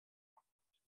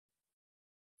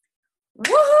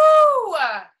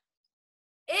Woohoo!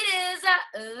 It is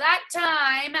that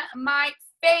time, my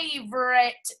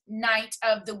favorite night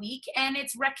of the week, and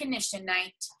it's recognition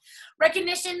night.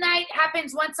 Recognition night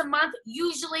happens once a month.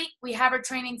 Usually we have our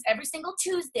trainings every single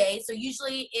Tuesday, so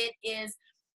usually it is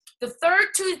the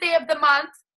third Tuesday of the month,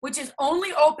 which is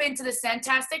only open to the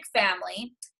Fantastic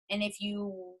family. And if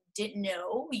you didn't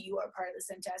know, you are part of the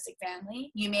Fantastic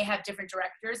family. You may have different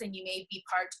directors and you may be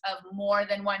part of more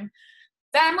than one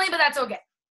family, but that's okay.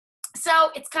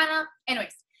 So it's kind of,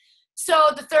 anyways. So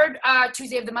the third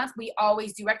Tuesday of the month, we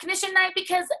always do recognition night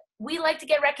because we like to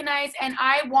get recognized, and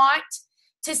I want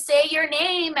to say your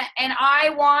name, and I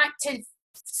want to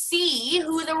see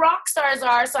who the rock stars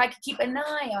are so I can keep an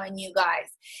eye on you guys.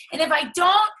 And if I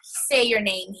don't say your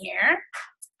name here,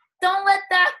 don't let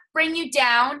that bring you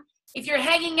down. If you're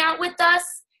hanging out with us,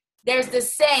 there's the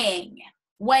saying,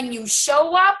 when you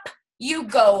show up, you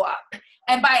go up.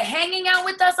 And by hanging out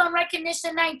with us on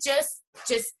recognition night, just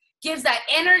gives that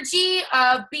energy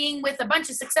of being with a bunch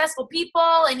of successful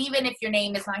people. And even if your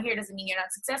name is not here, doesn't mean you're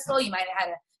not successful. You might have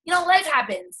had life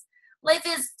happens. Life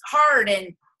is hard,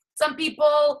 and some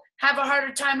people have a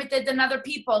harder time with it than other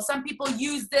people. Some people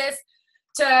use this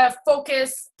to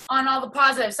focus on all the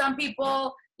positives. Some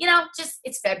people,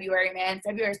 it's February, man.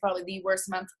 February is probably the worst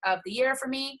month of the year for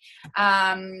me.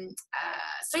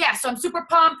 So I'm super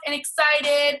pumped and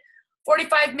excited.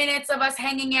 45 minutes of us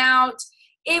hanging out.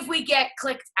 If we get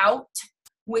clicked out,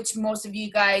 which most of you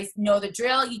guys know the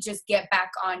drill, you just get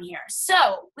back on here.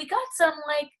 So we got some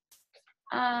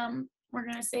we're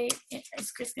gonna say,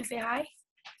 is Chris gonna say hi?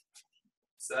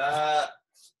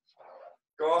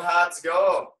 Go Hats,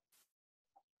 go.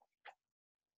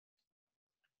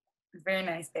 Very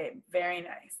nice, babe. Very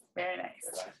nice. Very nice.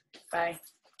 Bye.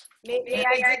 Maybe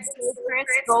I could say Chris,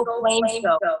 go Flames,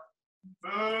 go.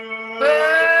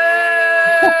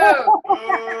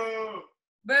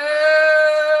 Boo!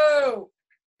 Boo!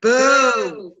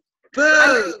 Boo!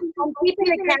 Boo! I'm keeping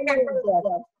the camera.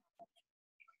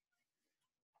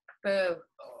 Boo.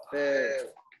 Boo.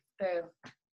 Boo.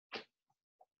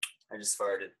 I just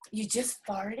farted. You just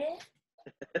farted?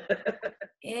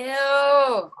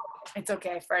 Ew. It's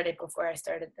okay. I farted before I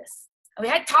started this. We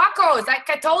had tacos. Like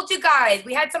I told you guys,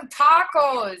 we had some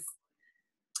tacos.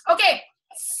 Okay.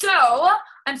 So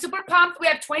I'm super pumped. We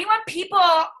have 21 people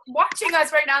watching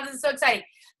us right now. This is so exciting.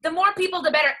 The more people,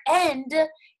 the better. And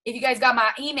if you guys got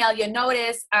my email, you'll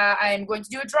notice I'm going to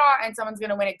do a draw and someone's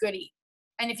going to win a goodie.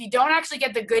 And if you don't actually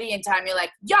get the goodie in time, you're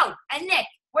like, yo, and Nick,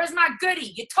 where's my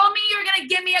goodie? You told me you were going to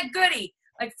give me a goodie.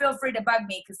 Like, feel free to bug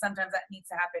me because sometimes that needs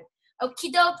to happen.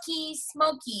 Okie dokie,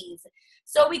 smokies.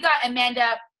 So we got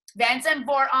Amanda Vanson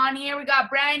Vort on here. We got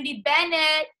Brandy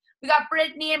Bennett. We got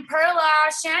Brittany and Perla,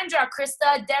 Chandra,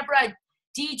 Krista, Deborah,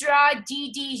 Deidre,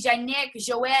 Dee, Janik,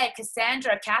 Joëlle,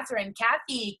 Cassandra, Catherine,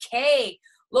 Kathy, Kay,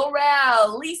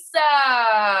 Laurel,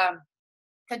 Lisa,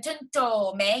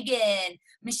 Katunto, Megan,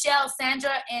 Michelle,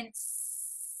 Sandra, and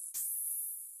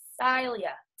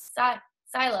Celia.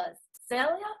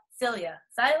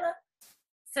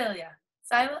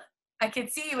 I can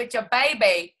see you with your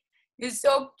baby. You're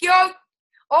so cute.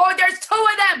 Oh, there's two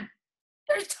of them.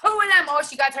 There's two of them. Oh,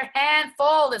 she got her hand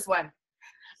full, this one.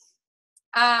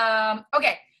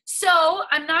 Okay, so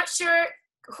I'm not sure.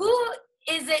 Who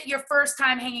is it your first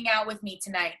time hanging out with me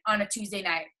tonight on a Tuesday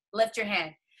night? Lift your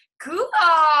hand. Cool.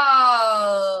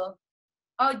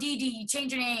 Oh, Didi, you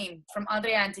changed your name from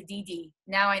Andréane to Didi.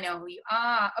 Now I know who you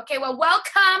are. Okay, well,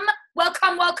 welcome.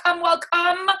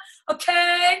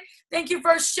 Okay, thank you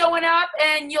for showing up,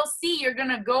 and you'll see you're going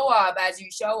to go up as you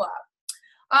show up.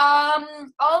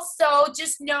 Also,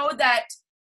 just know that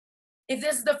if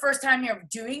this is the first time you're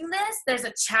doing this, there's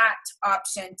a chat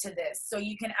option to this. So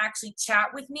you can actually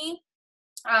chat with me.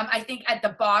 I think at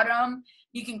the bottom,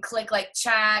 you can click like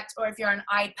chat, or if you're on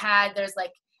iPad, there's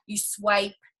like you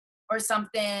swipe or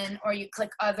something, or you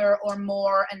click other or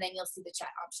more, and then you'll see the chat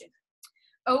option.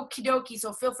 Okie dokie.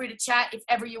 So feel free to chat. If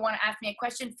ever you want to ask me a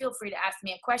question, feel free to ask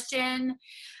me a question.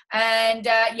 And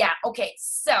yeah, okay.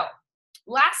 So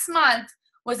last month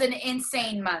was an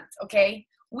insane month, okay?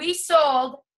 We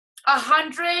sold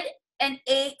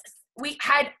 108, we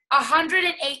had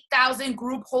 108,000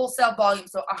 group wholesale volume.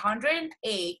 So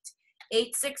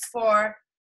 108,864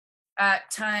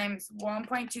 times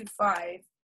 1.25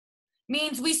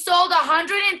 means we sold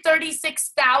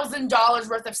 $136,000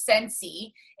 worth of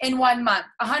Scentsy in 1 month.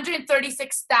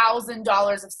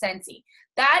 $136,000 of Scentsy.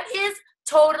 That is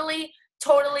totally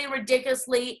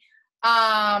ridiculously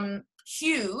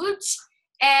huge.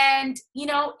 And, you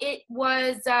know, it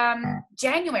was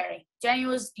January.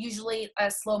 January was usually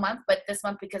a slow month, but this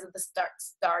month, because of the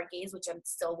stargaze, which I'm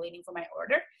still waiting for my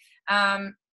order,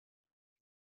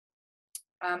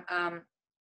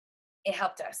 it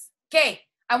helped us. Okay,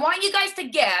 I want you guys to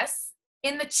guess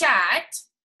in the chat,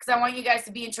 because I want you guys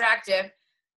to be interactive.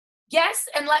 Guess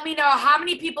and let me know how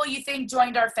many people you think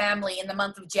joined our family in the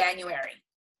month of January.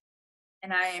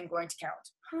 And I am going to count.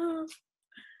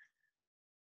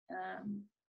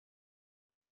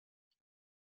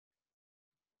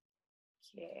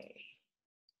 Okay,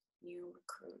 new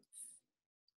recruits.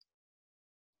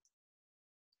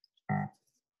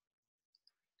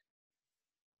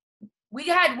 We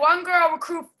had one girl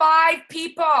recruit 5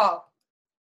 people.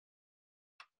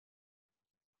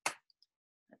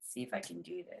 Let's see if I can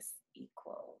do this.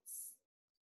 Equals.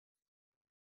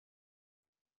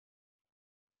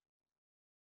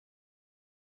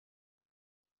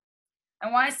 I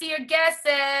want to see your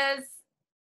guesses.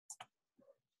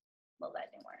 Well,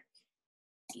 that didn't work.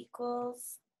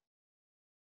 Equals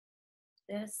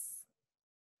this.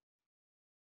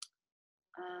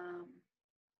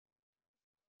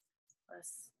 Plus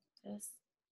this,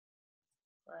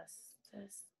 plus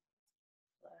this,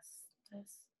 plus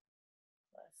this,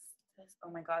 plus this.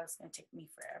 Oh my God, it's gonna take me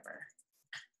forever.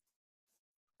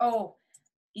 Oh,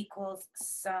 equals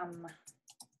sum.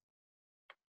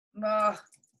 Ugh.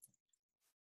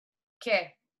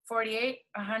 Okay, 48,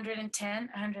 110,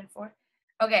 104.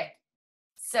 Okay,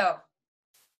 so.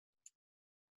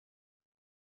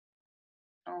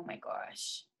 Oh my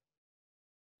gosh.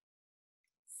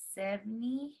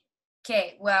 70.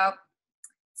 Okay, well,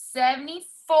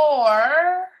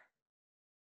 74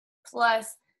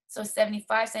 plus, so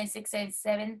 75, 76,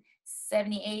 77,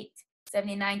 78,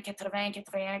 79, 80, 81,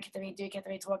 82,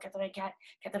 83, 84, 85,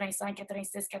 85,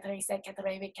 86, 87,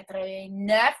 88, 89, 90,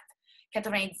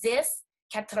 91,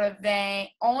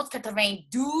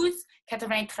 92,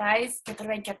 93,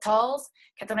 94,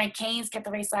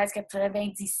 95,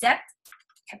 96,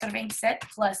 97, 97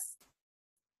 plus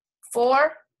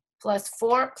 4 plus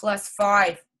 4 plus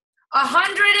 5.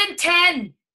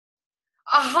 110.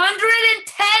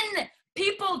 110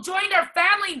 people joined our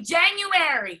family in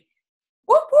January.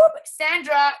 Whoop, whoop.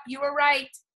 Sandra, you were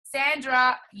right.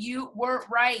 Sandra, you were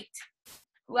right.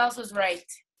 Who else was right?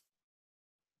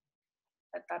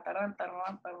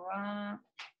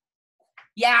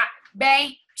 Yeah,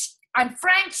 bang. I'm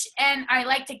French and I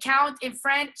like to count in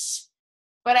French,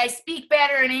 but I speak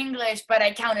better in English, but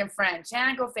I count in French.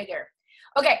 And go figure.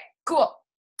 Okay, cool.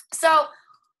 So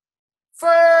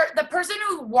for the person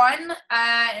who won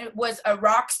was a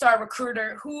rock star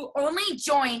recruiter who only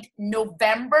joined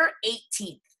November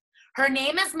 18th. Her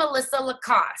name is Melissa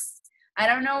Lacoste. I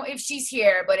don't know if she's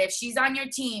here, but if she's on your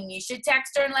team, you should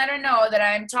text her and let her know that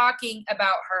I'm talking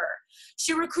about her.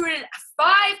 She recruited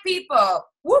 5 people.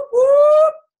 Whoop,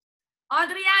 whoop.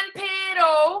 Andréane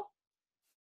Perreault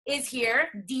is here,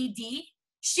 DD.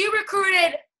 She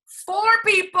recruited 4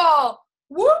 people.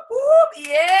 Whoop, whoop.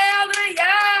 Yeah,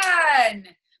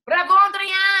 Andréane. Bravo,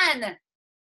 Andréane.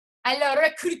 Elle a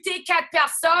recruté 4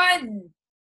 personnes.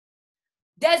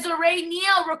 Dezzeray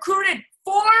Neil recruited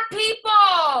 4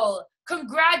 people.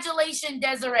 Congratulations,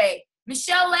 Dezzeray.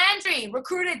 Michelle Landry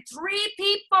recruited 3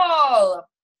 people.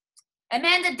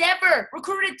 Amanda Dever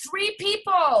recruited 3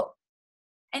 people.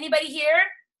 Anybody here?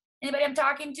 Anybody I'm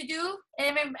talking to do?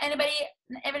 Anybody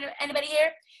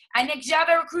here? And Nick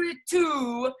Java recruited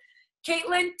 2.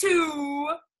 Caitlin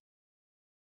 2.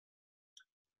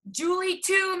 Julie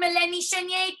 2. Melanie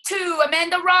Chenier 2.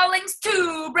 Amanda Rawlings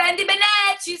 2. Brandy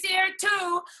Bennett, she's here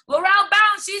 2. Laurel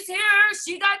Bounce, she's here.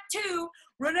 She got 2.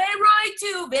 Renee Roy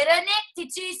 2. Véronique,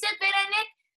 t'es-tu ici,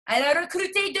 Véronique? Elle a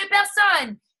recruté 2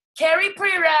 personnes. Carrie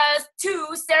Fediuk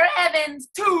 2. Sarah Evans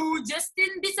 2.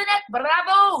 Justin Bissonnette,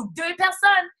 bravo, 2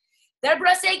 personnes.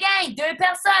 Deborah Seguin, 2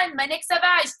 personnes. Monique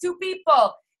Savage, 2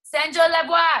 people. Sandra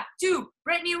Lavoie, 2.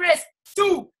 Brittany Risk,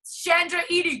 2. Chandra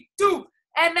Edie, 2.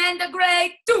 Amanda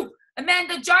Gray, 2.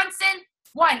 Amanda Johnson,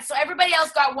 1. So everybody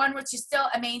else got 1, which is still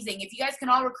amazing. If you guys can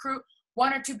all recruit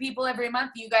 1 or 2 people every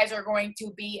month, you guys are going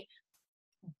to be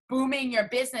booming your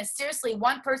business. Seriously,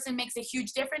 1 person makes a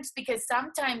huge difference because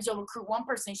sometimes you'll recruit 1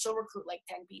 person, she'll recruit like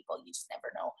 10 people. You just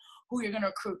never know who you're going to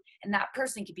recruit. And that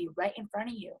person could be right in front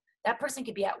of you. That person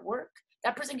could be at work.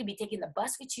 That person could be taking the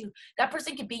bus with you. That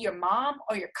person could be your mom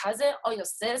or your cousin or your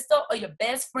sister or your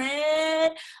best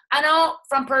friend. I know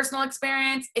from personal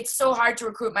experience, it's so hard to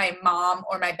recruit my mom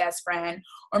or my best friend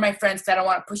or my friends because I don't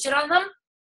want to push it on them.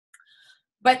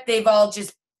 But they've all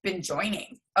just been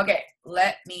joining. Okay,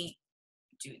 let me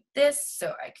do this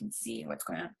so I can see what's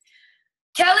going on.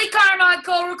 Kelly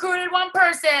Carmichael recruited 1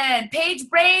 person. Paige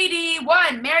Brady,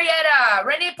 1. Marietta.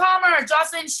 Renee Palmer.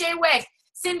 Jocelyn Shaywick.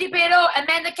 Cindy Perreault,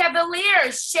 Amanda Cavalier,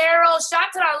 Cheryl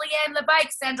Chatra, Leanne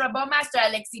Levesque, Sandra Beaumaster,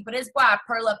 Alexis Brisbois,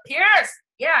 Perla Pierce.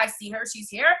 Yeah, I see her. She's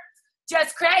here.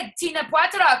 Jess Craig, Tina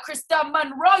Poitras, Krista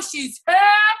Monroe, she's here.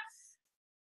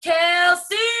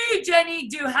 Kelsey, Jenny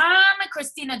Duham,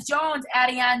 Christina Jones,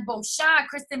 Ariane Beauchamp,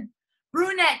 Kristen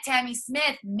Brunette, Tammy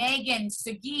Smith, Megan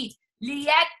Seguit,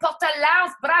 Liette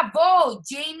Portelance, bravo,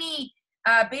 Jamie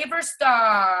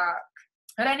Baverstock,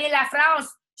 René Lafrance,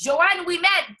 Joanne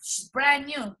Ouimette, she's brand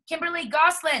new, Kimberly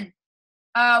Goslin,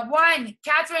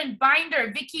 Catherine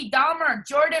Binder, Vicky Dahmer,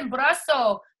 Jordan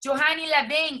Brusso, Johanny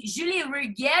Lavigne, Julie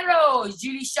Ruggiero,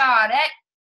 Julie Charette,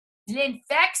 Lynn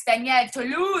Fex, Danielle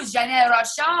Toulouse, Janelle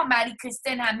Rochon,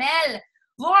 Marie-Christine Hamel,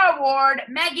 Laura Ward,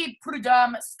 Maggie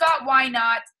Prudhomme, Scott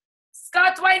Wynot,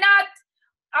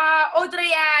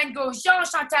 Audrey Ann Gaujon,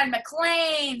 Chantal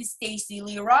McLean, Stacey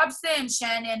Lee Robson,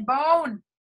 Shannon Bone,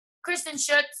 Kristen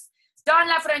Schutz, Don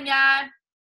Lafreniere,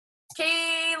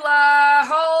 Kayla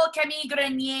Hull, Camille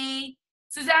Grenier,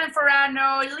 Suzanne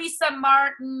Ferrano, Lisa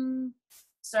Martin.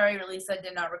 Sorry, Lisa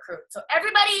did not recruit. So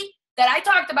everybody that I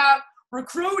talked about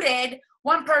recruited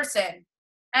one person.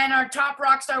 And our top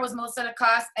rock star was Melissa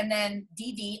Lacoste, and then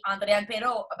DV, Andréane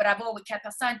Perreault, bravo, with 4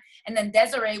 personnes, and then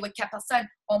Dezzeray with 4 personnes.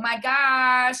 Oh my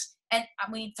gosh. And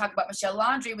we need to talk about Michelle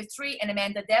Landry with 3 and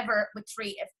Amanda Dever with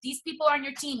 3. If these people are on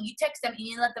your team, you text them and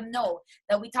you let them know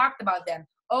that we talked about them.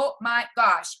 Oh my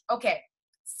gosh. Okay.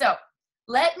 So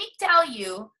let me tell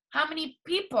you how many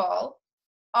people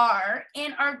are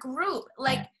in our group.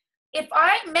 Like, if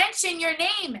I mention your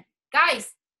name,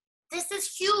 guys, this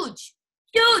is huge,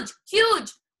 huge,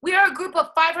 huge. We are a group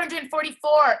of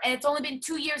 544, and it's only been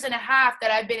 2.5 years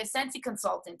that I've been a Scentsy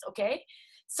consultant, okay?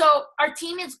 So our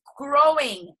team is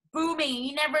growing, booming.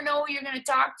 You never know who you're going to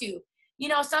talk to. You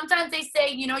know, sometimes they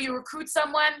say, you know, you recruit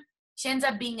someone, she ends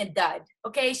up being a dud,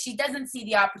 okay? She doesn't see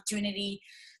the opportunity.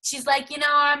 She's like, you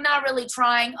know, I'm not really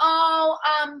trying. Oh,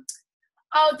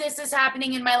 this is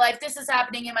happening in my life. This is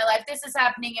happening in my life. This is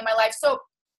happening in my life. So,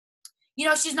 you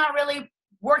know, she's not really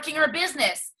working her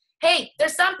business. Hey,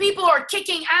 there's some people who are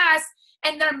kicking ass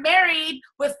and they're married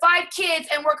with 5 kids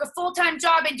and work a full-time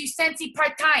job and do Scentsy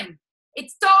part-time.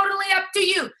 It's totally up to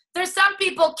you. There's some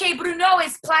people, Kay Bruno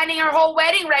is planning her whole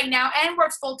wedding right now and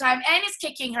works full-time and is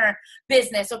kicking her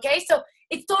business, okay? So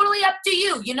it's totally up to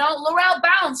you. You know, Laurel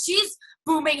Bounds, she's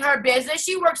booming her business.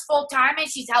 She works full-time and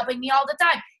she's helping me all the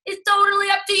time. It's totally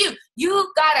up to you.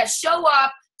 You got to show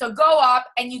up to go up,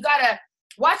 and you got to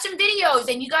watch some videos,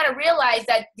 and you got to realize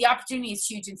that the opportunity is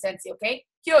huge in Scentsy, okay?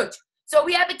 Huge. So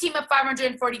we have a team of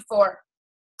 544.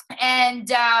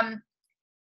 And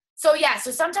so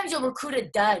sometimes you'll recruit a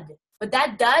dud, but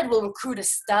that dud will recruit a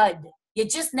stud. You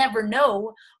just never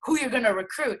know who you're going to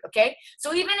recruit, okay?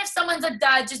 So even if someone's a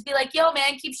dud, just be like, yo,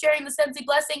 man, keep sharing the Scentsy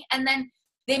blessing, and then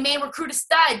they may recruit a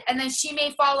stud, and then she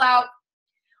may fall out,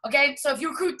 okay? So if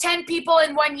you recruit 10 people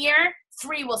in 1 year,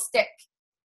 3 will stick,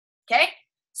 okay?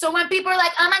 So when people are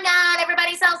like, oh my God,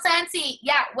 everybody sells Scentsy.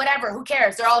 Yeah, whatever, who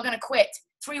cares? They're all going to quit.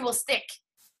 3 will stick.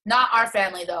 Not our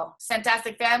family, though.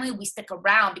 Fantastic family, we stick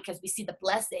around because we see the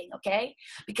blessing, okay?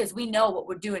 Because we know what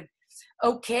we're doing.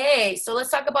 Okay, so let's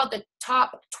talk about the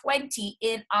top 20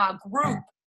 in our group,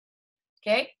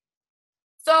 okay?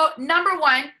 So number 1,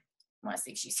 I want to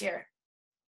see if she's here.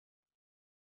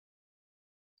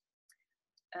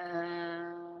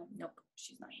 Nope,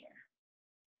 she's not here.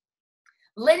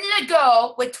 Lynn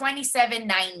Legault with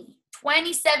 $27.90.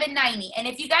 $27.90. And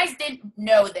if you guys didn't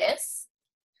know this,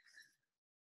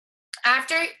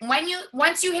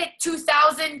 once you hit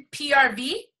 2,000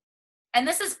 PRV, and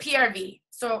this is PRV,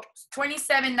 so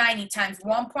 $27.90 times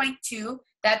 1.2,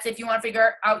 that's if you want to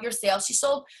figure out your sales. She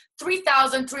sold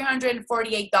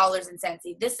 $3,348 in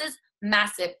Scentsy. This is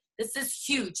massive. This is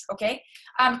huge, okay?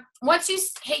 Once you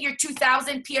hit your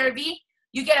 2,000 PRV,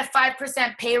 you get a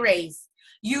 5% pay raise.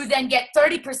 You then get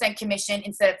 30% commission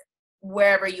instead of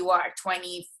wherever you are,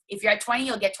 20. If you're at 20,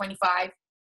 you'll get 25.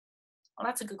 Well,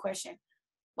 that's a good question.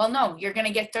 Well, no, you're going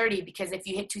to get 30 because if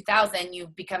you hit 2,000, you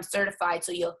become certified,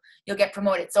 so you'll get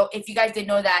promoted. So if you guys didn't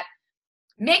know that,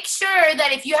 make sure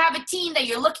that if you have a team that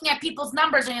you're looking at people's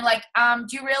numbers and you're like,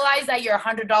 do you realize that you're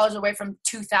 $100 away from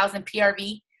 2,000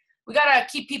 PRV? We got to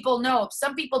keep people know.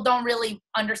 Some people don't really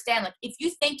understand. Like if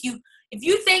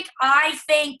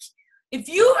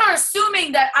you are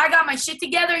assuming that I got my shit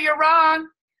together, you're wrong.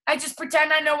 I just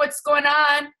pretend I know what's going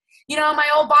on. You know, my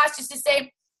old boss used to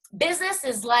say, business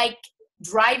is like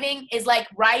riding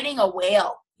a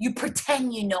whale. You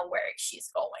pretend you know where she's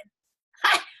going.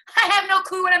 I have no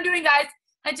clue what I'm doing, guys.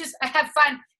 I have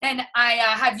fun, and I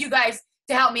have you guys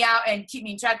to help me out and keep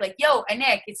me in track. Like, yo,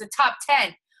 Anik, it's a top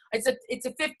 10. It's a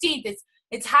 15th.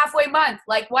 It's halfway month.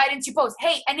 Like, why didn't you post?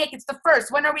 Hey, Anik, it's the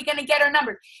 1st. When are we gonna get our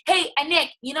numbers? Hey, Anik,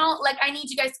 you know, like I need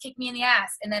you guys to kick me in the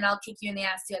ass, and then I'll kick you in the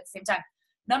ass too at the same time.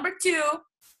 Number 2,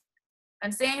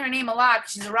 I'm saying her name a lot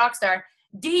because she's a rock star.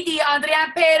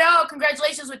 Andréane Perreault,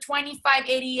 congratulations with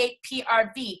 2588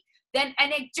 PRV. Then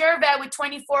Anik Gervais with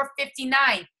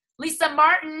 2459. Lisa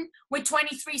Martin with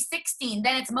 2316.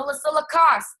 Then it's Melissa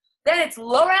Lacoste. Then it's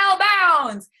Laurel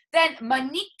Bounds. Then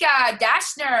Monica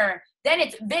Dashner. Then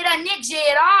it's Véronique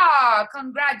Girard.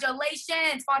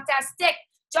 Congratulations. Fantastic.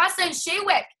 Jocelyn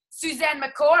Shewick. Suzanne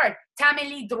McCord.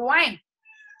 Tammy Drouin.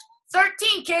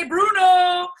 13, K.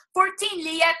 Bruno. 14,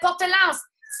 Liette Portelance.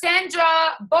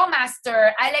 Sandra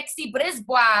Bowmaster. Alexis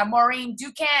Brisbois. Maureen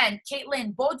Duncan.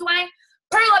 Caitlin Baudouin.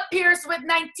 Perla Pierce with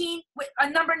 19, with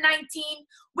number 19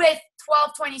 with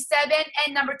 1227,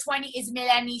 and number 20 is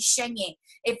Mélanie Chenier.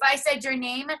 If I said your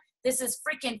name, this is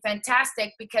freaking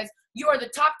fantastic because you are the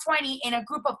top 20 in a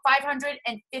group of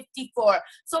 554.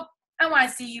 So I want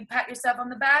to see you pat yourself on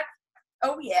the back.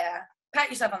 Oh yeah, pat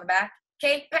yourself on the back.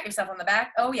 Okay, pat yourself on the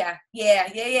back. Oh yeah,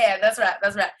 yeah. That's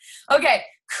right. Okay,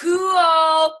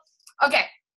 cool. Okay,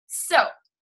 so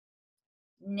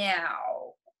now.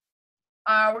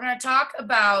 We're going to talk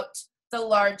about the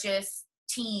largest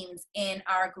teams in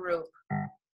our group.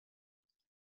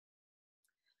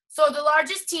 So the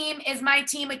largest team is my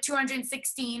team with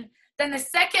 216. Then the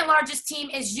second largest team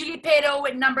is Julie Perreault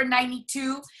with number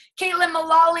 92. Caitlin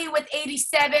Mullally with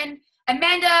 87.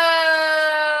 Amanda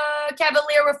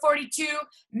Cavalier with 42.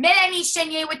 Mélanie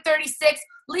Chenier with 36.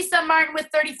 Lisa Martin with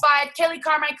 35. Kelly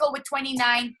Carmichael with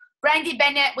 29. Brandy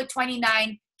Bennett with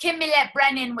 29. Kim Millette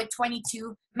Brennan with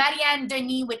 22, Marianne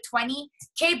Denis with 20,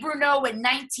 Kay Bruno with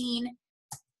 19,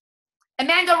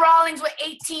 Amanda Rawlings with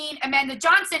 18, Amanda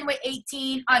Johnson with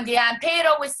 18, Andréane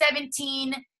Perreault with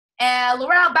 17,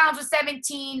 Laurel Bounds with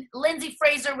 17, Lindsay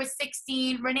Fraser with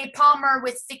 16, Renee Palmer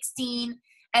with 16,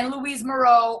 and Louise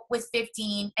Moreau with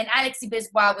 15, and Alexis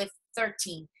Bisbois with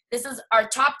 13. This is our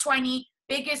top 20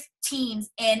 biggest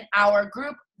teams in our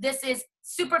group. This is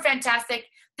super fantastic.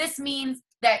 This means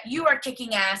that you are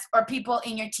kicking ass or people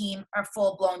in your team are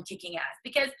full-blown kicking ass.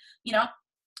 Because, you know,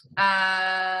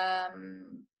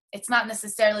 it's not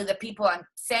necessarily the people I'm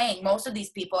saying. Most of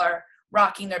these people are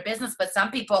rocking their business, but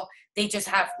some people, they just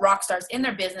have rock stars in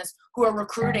their business who are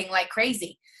recruiting like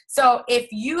crazy. So if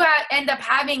you end up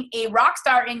having a rock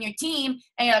star in your team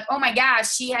and you're like, oh my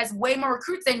gosh, she has way more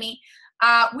recruits than me,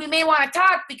 we may want to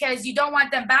talk because you don't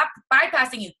want them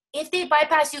bypassing you. If they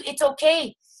bypass you, it's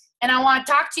okay. And I want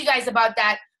to talk to you guys about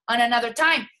that on another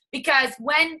time because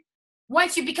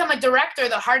once you become a director,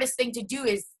 the hardest thing to do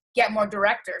is get more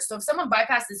directors. So if someone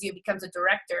bypasses you, becomes a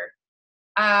director,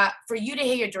 for you to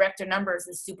hit your director numbers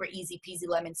is super easy peasy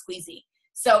lemon squeezy.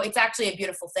 So it's actually a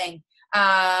beautiful thing.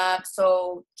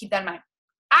 So keep that in mind.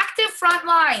 Active front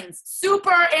lines,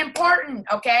 super important,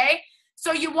 okay?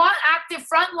 So you want active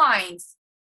front lines.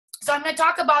 So I'm going to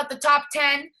talk about the top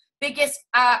 10 biggest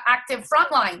active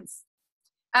front lines.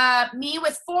 Me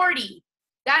with 40.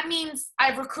 That means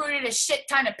I've recruited a shit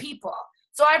ton of people.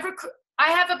 So I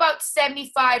have about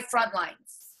 75 front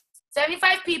lines.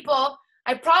 75 people.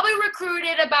 I probably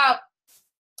recruited about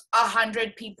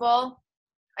 100 people.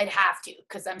 I'd have to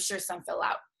because I'm sure some fill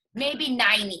out. Maybe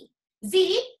 90.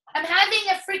 Z, I'm having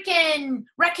a freaking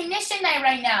recognition night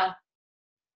right now.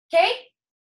 Okay?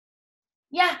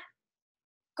 Yeah.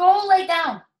 Go lay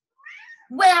down.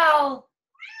 Well,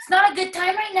 it's not a good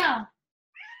time right now.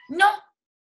 No.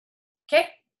 Okay?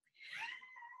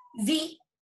 Z,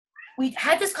 we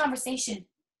had this conversation.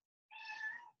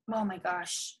 Oh my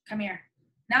gosh. Come here.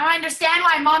 Now I understand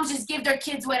why moms just give their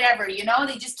kids whatever, you know?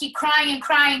 They just keep crying and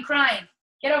crying and crying.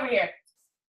 Get over here.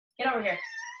 Get over here.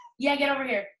 Yeah, get over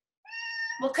here.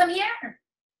 Well, come here.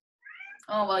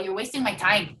 Oh, well, you're wasting my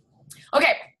time.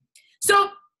 Okay. So,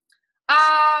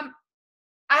 I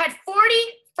had 40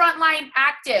 frontline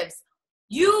actives.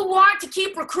 You want to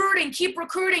keep recruiting.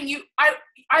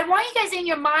 I want you guys in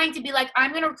your mind to be like,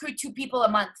 I'm going to recruit 2 people a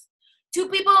month. 2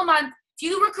 people a month. If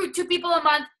you recruit 2 people a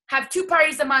month, have 2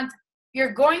 parties a month,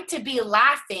 you're going to be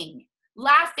laughing.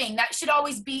 Laughing. That should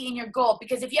always be in your goal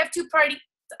because if you have 2 parties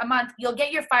a month, you'll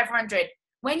get your 500.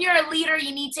 When you're a leader,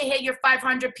 you need to hit your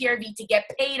 500 PRV to get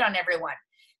paid on everyone.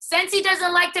 Sensi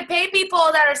doesn't like to pay people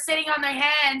that are sitting on their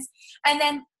hands and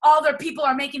then all their people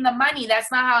are making the money.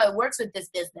 That's not how it works with this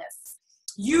business.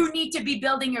 You need to be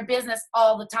building your business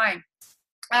all the time.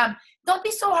 Don't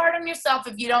be so hard on yourself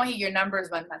if you don't hit your numbers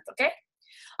one month, okay?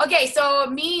 Okay, so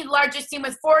me, largest team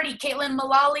with 40. Caitlin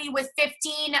Mullally with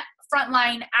 15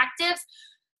 frontline actives.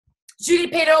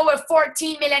 Julie Perreault with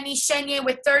 14. Mélanie Chenier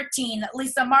with 13.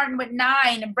 Lisa Martin with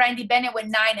 9. Brandy Bennett with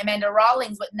 9. Amanda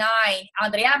Rawlings with 9.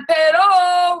 Andréane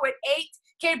Perreault with 8.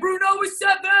 Kay Bruno with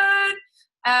 7.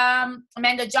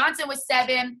 Amanda Johnson with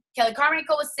 7. Kelly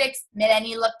Carmichael with 6.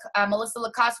 Melissa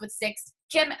Lacoste with 6.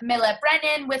 Kim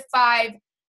Millett-Brennan with 5,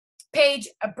 Paige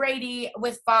Brady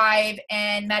with 5,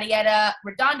 and Marietta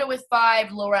Redondo with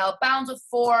 5, Laurel Bounds with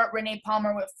 4, Renee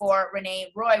Palmer with 4,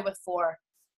 Renee Roy with 4,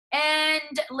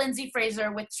 and Lindsay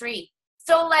Fraser with 3.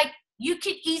 So, like, you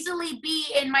could easily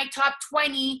be in my top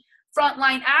 20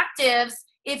 frontline actives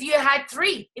if you had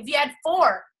 3, if you had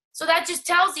 4. So that just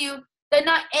tells you that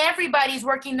not everybody's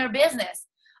working their business.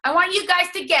 I want you guys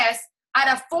to guess, out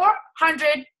of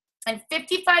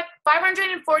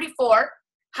 544,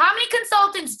 how many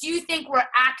consultants do you think were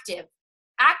active?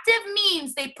 Active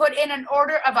means they put in an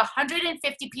order of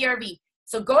 150 PRV.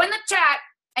 So go in the chat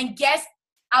and guess,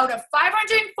 out of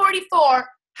 544,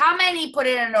 how many put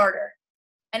in an order,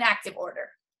 an active order?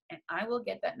 And I will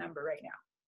get that number right now.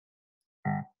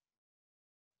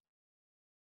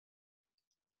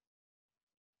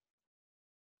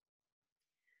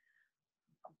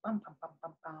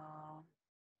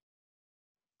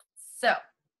 So,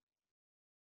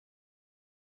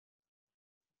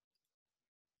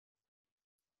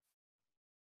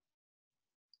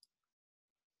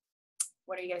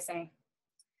 what are you guys saying?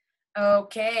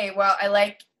 Okay, well,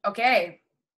 okay.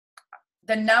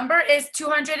 The number is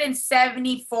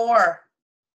 274.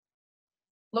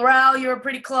 Laurel, you were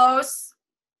pretty close.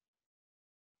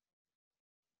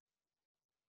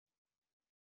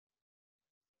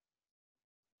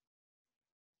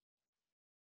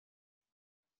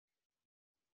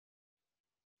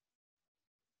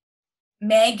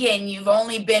 Megan, you've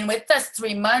only been with us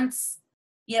 3 months.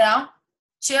 You know,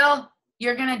 chill.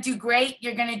 You're going to do great.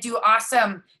 You're going to do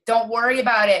awesome. Don't worry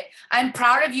about it. I'm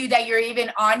proud of you that you're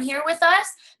even on here with us,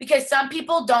 because some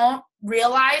people don't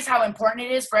realize how important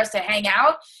it is for us to hang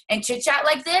out and chit chat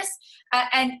like this.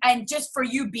 And just for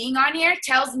you being on here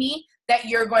tells me that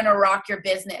you're going to rock your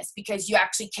business because you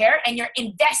actually care and you're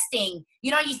investing.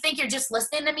 You know, you think you're just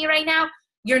listening to me right now.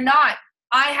 You're not.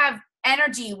 I have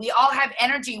energy. We all have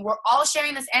energy. We're all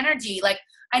sharing this energy. Like,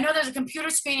 I know there's a computer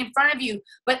screen in front of you,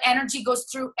 but energy goes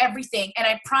through everything. And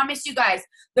I promise you guys,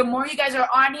 the more you guys are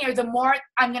on here, the more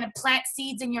I'm going to plant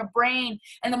seeds in your brain.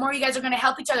 And the more you guys are going to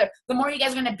help each other, the more you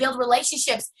guys are going to build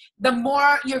relationships, the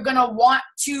more you're going to want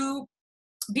to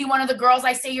be one of the girls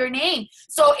I say your name.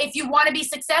 So if you want to be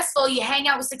successful, you hang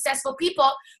out with successful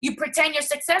people, you pretend you're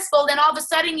successful, then all of a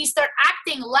sudden you start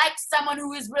acting like someone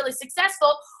who is really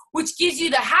successful, which gives you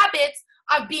the habits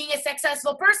of being a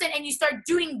successful person, and you start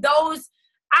doing those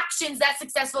actions that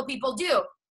successful people do.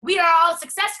 We are all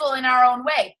successful in our own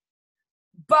way,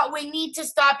 but we need to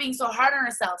stop being so hard on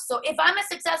ourselves. So if I'm a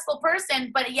successful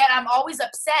person, but yet I'm always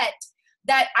upset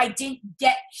that I didn't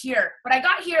get here, but I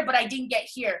got here, but I didn't get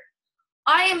here,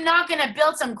 I am not going to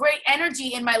build some great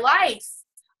energy in my life.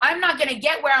 I'm not going to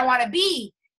get where I want to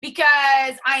be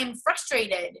because I am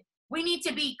frustrated. We need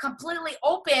to be completely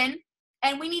open,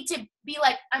 and we need to be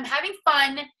like, I'm having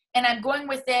fun and I'm going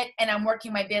with it and I'm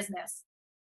working my business.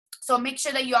 So make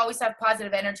sure that you always have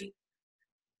positive energy.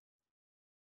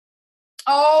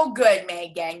 Oh, good,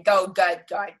 Megan. Go, good.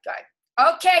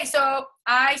 Okay, so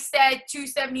I said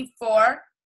 274.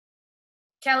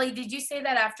 Kelly, did you say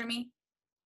that after me?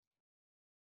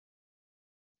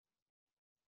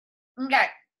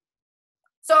 Okay.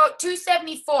 So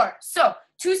 274. So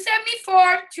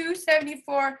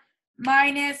 274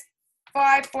 minus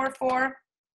 544.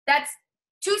 That's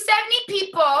 270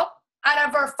 people out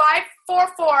of our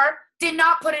 544 did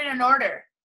not put in an order.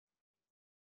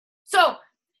 So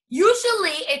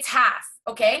usually it's half,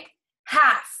 okay?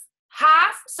 Half.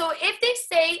 So if they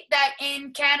say that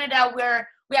in Canada we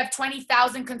have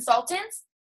 20,000 consultants,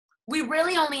 we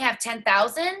really only have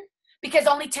 10,000 because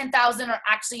only 10,000 are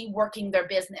actually working their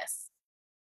business.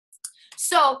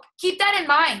 So keep that in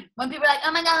mind. When people are like,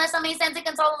 oh my God, there's so many sensitive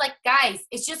consultants, like, guys,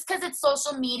 it's just because it's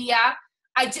social media.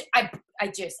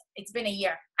 It's been a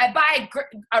year. I buy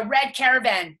a red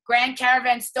caravan, Grand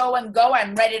Caravan Stow and Go.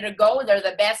 I'm ready to go. They're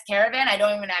the best caravan. I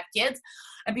don't even have kids.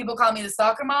 And people call me the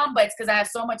soccer mom, but it's because I have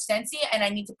so much Sensi and I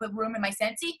need to put room in my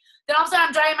Sensi. Then all of a sudden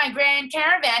I'm driving my Grand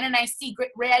Caravan and I see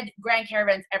red Grand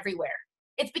Caravans everywhere.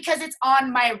 It's because it's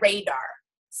on my radar.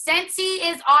 Sensi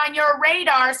is on your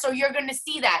radar, so you're going to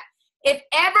see that. If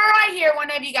ever I hear one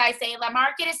of you guys say the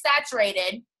market is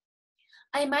saturated,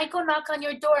 I might go knock on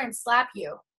your door and slap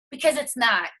you, because it's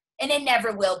not, and it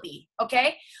never will be,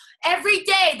 okay? Every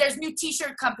day there's new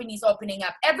t-shirt companies opening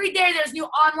up. Every day there's new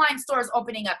online stores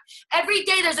opening up. Every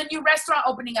day there's a new restaurant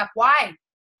opening up. Why?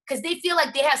 Because they feel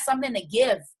like they have something to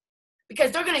give,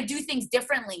 because they're going to do things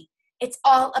differently. It's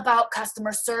all about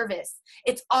customer service.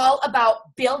 It's all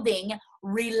about building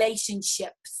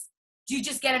relationships. Do you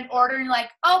just get an order and you're like,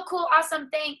 oh, cool, awesome,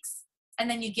 thanks, and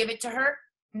then you give it to her,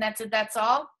 and that's it, that's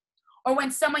all? Or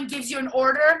when someone gives you an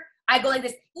order, I go like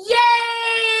this, yay,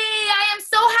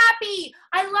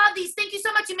 I love these. Thank you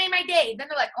so much. You made my day. Then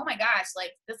they're like, oh my gosh,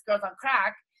 like this girl's on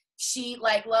crack. She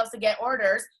like loves to get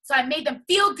orders. So I made them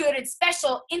feel good and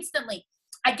special instantly.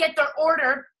 I get their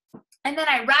order and then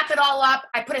I wrap it all up.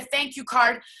 I put a thank you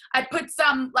card. I put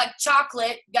some like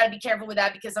chocolate. You got to be careful with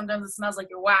that because sometimes it smells like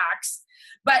your wax.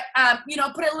 But, you know,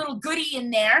 put a little goodie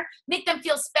in there, make them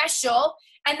feel special.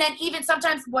 And then even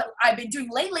sometimes what I've been doing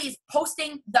lately is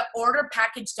posting the order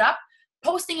packaged up,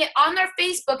 posting it on their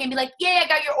Facebook and be like, yeah, I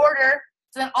got your order.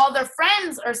 So then all their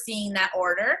friends are seeing that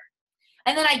order.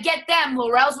 And then I get them,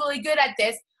 Laurel's really good at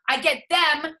this, I get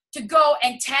them to go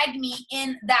and tag me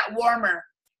in that warmer.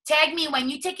 Tag me when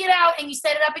you take it out and you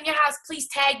set it up in your house, please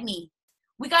tag me.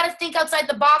 We got to think outside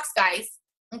the box, guys,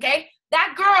 okay?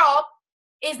 That girl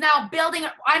is now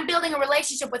I'm building a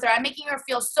relationship with her. I'm making her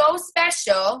feel so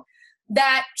special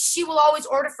that she will always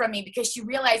order from me because she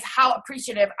realized how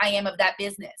appreciative I am of that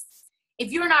business.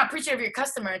 If you're not appreciative of your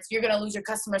customers, you're going to lose your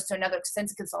customers to another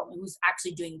sense consultant who's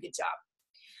actually doing a good job.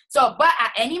 So, but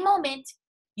at any moment,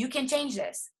 you can change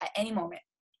this at any moment.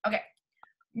 Okay.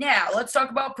 Now, let's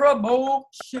talk about promotions.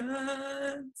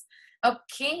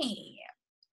 Okay.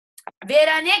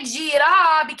 Véronique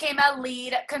Girard became a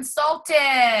lead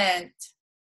consultant.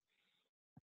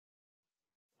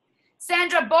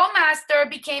 Sandra Bowmaster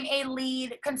became a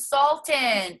lead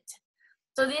consultant.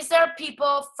 So these are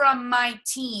people from my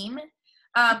team.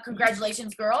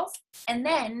 Congratulations, girls. And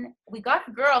then we got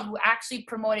a girl who actually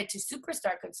promoted to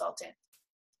superstar consultant.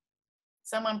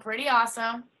 Someone pretty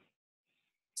awesome.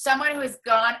 Someone who has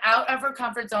gone out of her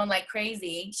comfort zone like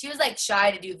crazy. She was like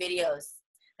shy to do videos.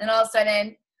 And all of a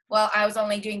sudden, well, I was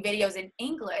only doing videos in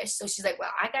English. So she's like,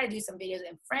 well, I got to do some videos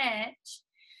in French.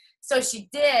 So she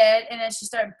did. And then she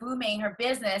started booming her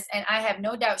business. And I have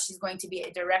no doubt she's going to be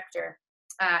a director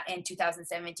in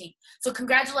 2017. So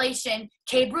congratulations,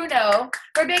 Kay Bruno,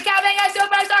 for becoming a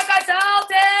superstar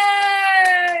consultant.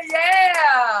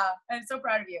 Yeah. I'm so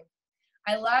proud of you.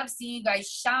 I love seeing you guys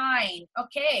shine.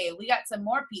 Okay, we got some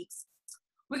more peeps.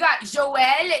 We got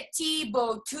Joëlle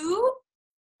Thiboutot.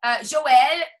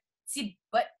 Joëlle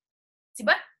Thiboutot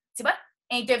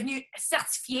est devenue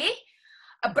certifiée.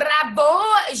 Bravo,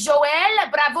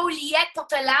 Joëlle. Bravo, Liette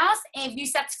Portelance est venue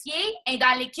certifiée et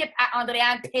dans l'équipe à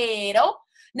Andréane Perreault.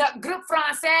 Notre groupe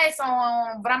français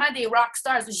sont vraiment des rock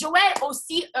stars. Joëlle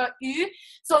aussi a eu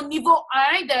son niveau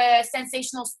 1 de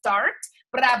Sensational Start.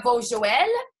 Bravo,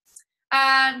 Joëlle.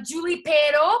 Julie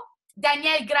Perreault,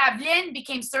 Danielle Lalonde-Graveline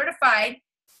became certified.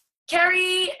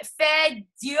 Carrie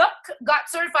Fediuk got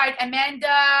certified.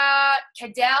 Amanda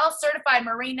Cadell certified.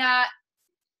 Marina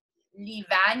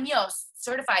Livanios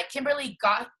certified. Kimberly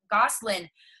Goslin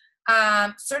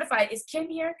certified. Is Kim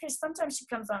here? Because sometimes she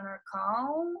comes on her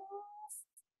calls.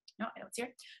 No, I don't see her.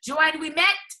 Joanne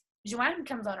Ouimette. Joanne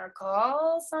comes on her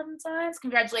calls sometimes.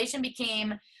 Congratulations,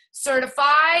 became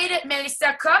certified.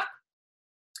 Melissa Cup.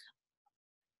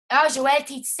 Ah, Joëlle,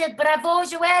 t'es ici. Bravo,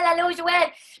 Joëlle. Allô,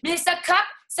 Joëlle. Melissa Cup,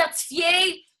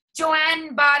 certifiée.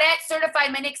 Joanne Bodnarek,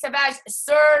 certified. Monique Savage,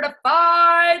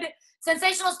 certified.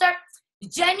 Sensational Start.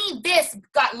 Jenny Biss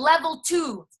got level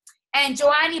 2. And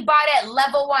Joanne Bodnarek,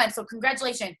 level 1. So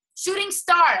congratulations. Shooting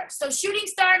Star. So Shooting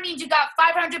Star means you got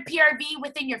 500 PRV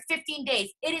within your 15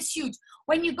 days. It is huge.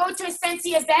 When you go to a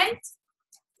Sensi event,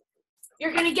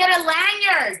 you're going to get a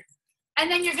lanyard. And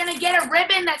then you're going to get a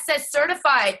ribbon that says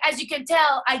certified. As you can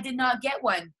tell, I did not get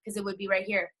one because it would be right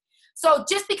here. So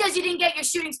just because you didn't get your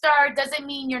Shooting Star doesn't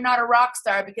mean you're not a rock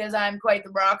star, because I'm quite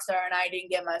the rock star and I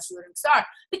didn't get my Shooting Star.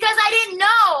 Because I didn't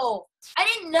know. I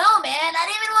didn't know, man. I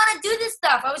didn't even want to do this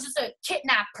stuff. I was just a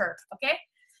kidnapper, okay?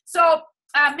 So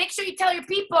make sure you tell your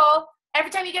people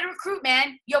every time you get a recruit,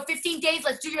 man, yo, 15 days,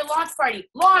 let's do your launch party.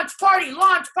 Launch party,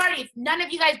 launch party. If none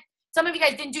of you guys, some of you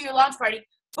guys didn't do your launch party,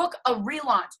 book a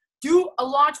relaunch. Do a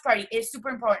launch party. It's super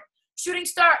important. Shooting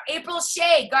Star, April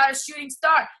Shea got a Shooting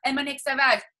Star. And Monique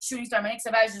Savage, Shooting Star. Monique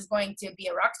Savage is going to be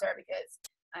a rock star because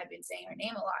I've been saying her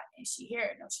name a lot. Is she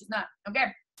here? No, she's not.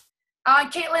 Okay. On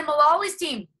Caitlin Mullally's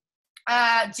team,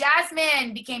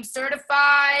 Jasmine became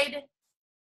certified.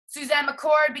 Suzanne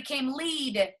McCord became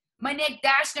lead. Monique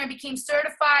Dashner became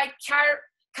certified.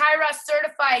 Kyra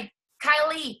certified.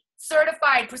 Kylie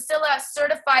certified. Priscilla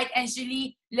certified. And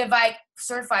Julie Levesque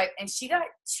certified. And she got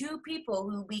 2 people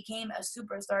who became a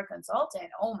superstar consultant.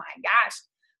 Oh my gosh.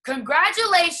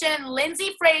 Congratulations,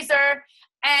 Lindsay Fraser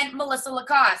and Melissa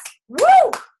Lacoste.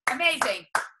 Woo! Amazing.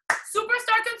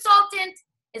 Superstar consultant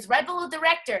is Red Bull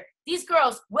director. These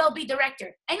girls will be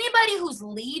director. Anybody who's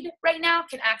lead right now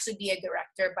can actually be a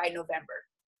director by November.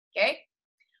 Okay?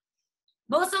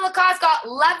 Melissa Lacoste got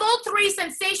level 3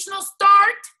 sensational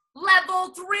start.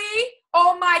 Level 3.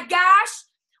 Oh my gosh.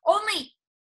 Only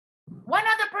one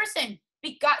other person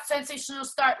got got Sensational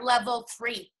Start level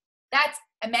 3. That's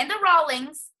Amanda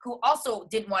Rawlings, who also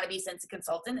didn't want to be a Sensei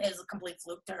consultant. It was a complete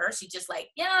fluke to her. She just like,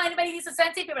 anybody needs a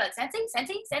Sensei? People are like, Sensei?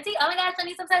 Oh my gosh, I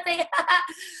need some Sensei.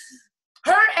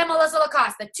 Her and Melissa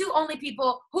Lacoste, the two only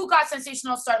people who got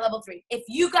Sensational Start level 3. If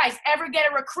you guys ever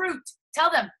get a recruit, tell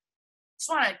them. Just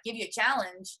want to give you a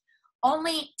challenge.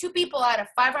 Only 2 people out of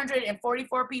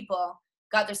 544 people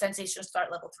got their Sensational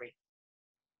Start level 3.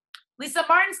 Lisa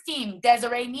Martin's team,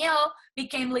 Dezzeray Neil,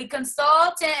 became lead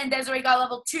consultant, and Dezzeray got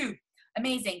level 2.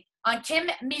 Amazing. On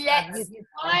Kim Millette's.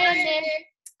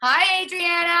 Hi,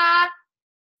 Adriana.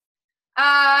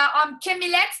 On Kim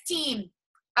Millette's team,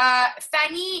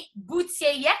 Fanny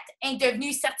Bouthillette est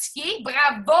devenue certifiée.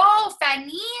 Bravo,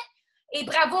 Fanny. Et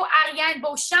bravo, Ariane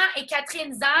Beauchamp et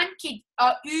Catherine Zahn, qui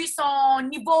a eu son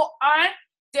niveau 1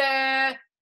 de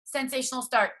Sensational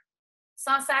Start.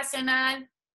 Sensationnel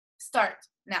Start.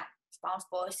 Non, je pense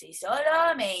pas que c'est ça,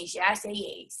 là, mais j'ai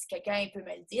essayé. Si quelqu'un peut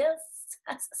me le dire,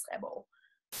 ça serait beau.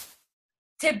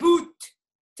 Thiboutot.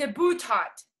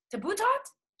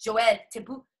 Joëlle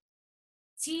Thiboutot.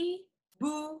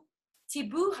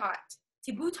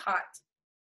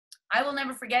 I will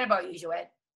never forget about you, Joëlle.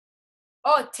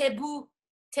 Oh, Thiboutot.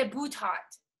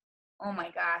 Oh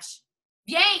my gosh.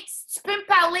 Viens, tu peux me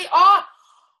parler. Oh,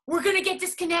 we're going to get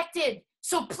disconnected.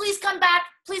 So please come back,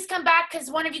 because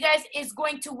one of you guys is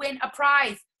going to win a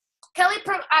prize. Kelly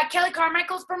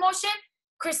Carmichael's promotion,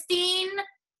 Christine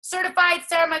certified,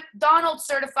 Sarah McDonald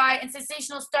certified, and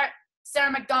Sensational Start, Sarah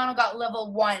McDonald got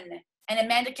level 1. And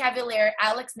Amanda Cavalier,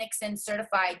 Alex Nixon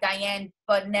certified, Diane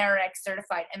Bodnarek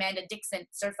certified, Amanda Dixon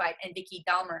certified, and Vicky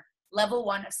Dalmer, level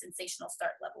 1 of Sensational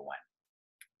Start, level 1.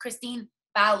 Christine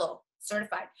Balogh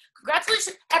certified.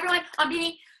 Congratulations, everyone, on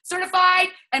being certified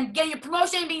and getting a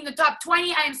promotion, being in the top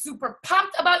 20. I am super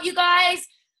pumped about you guys.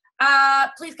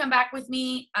 Please come back with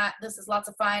me. This is lots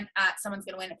of fun. Someone's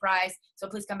going to win a prize. So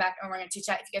please come back and we're going to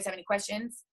chat. If you guys have any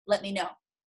questions, let me know.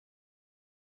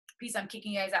 Peace, I'm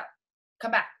kicking you guys out.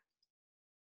 Come back.